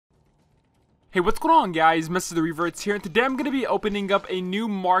Hey, what's going on, guys? MrTheRevertz here, and today I'm going to be opening up a new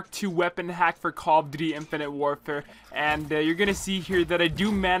Mark II weapon hack for Call of Duty Infinite Warfare, and you're going to see here that I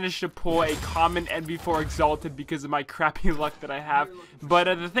do manage to pull a common NV4 Exalted because of my crappy luck that I have.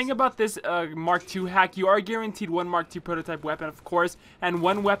 But the thing about this Mark II hack, you are guaranteed one Mark II prototype weapon, of course, and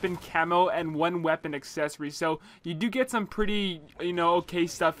one weapon camo and one weapon accessory. So you do get some pretty, okay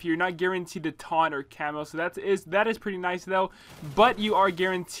stuff here. You're not guaranteed a taunt or camo, so that is pretty nice though. But you are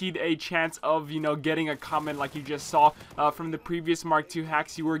guaranteed a chance of getting a common, like you just saw from the previous Mark II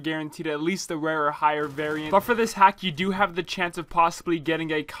hacks. You were guaranteed at least the rare or higher variant, but for this hack you do have the chance of possibly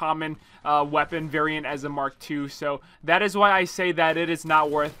getting a common weapon variant as a Mark II. So that is why I say that it is not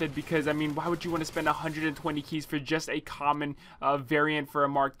worth it, because I mean, why would you want to spend 120 keys for just a common variant for a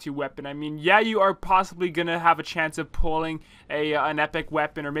Mark II weapon? I mean, yeah, you are possibly gonna have a chance of pulling an epic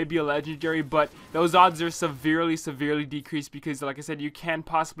weapon or maybe a legendary, but those odds are severely decreased because, like I said, you can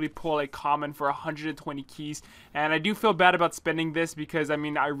possibly pull a common for 120 keys, and I do feel bad about spending this because I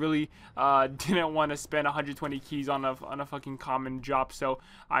mean, I really didn't want to spend 120 keys on a fucking common drop. So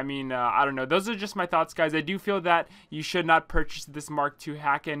I mean, I don't know, those are just my thoughts, guys. I do feel that you should not purchase this Mark II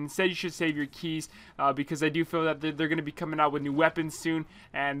hack, and instead you should save your keys because I do feel that they're going to be coming out with new weapons soon,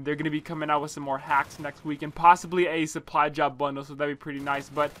 and they're going to be coming out with some more hacks next week, and possibly a supply drop bundle, so that'd be pretty nice.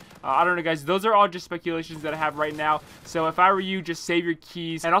 But I don't know, guys, those are all just speculations that I have right now. So if I were you, just save your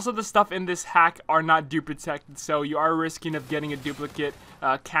keys. And also, the stuff in this hack are not dupe protected, so you are risking of getting a duplicate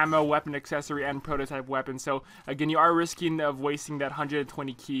camo, weapon accessory, and prototype weapon. So again, you are risking of wasting that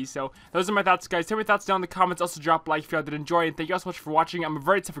 120 keys. So those are my thoughts, guys. Tell me your thoughts down in the comments. Also drop a like if you all did enjoy, and thank you all so much for watching. I'm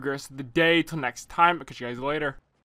MrTheRevertz. Have a great rest of the day. Till next time, I'll catch you guys later.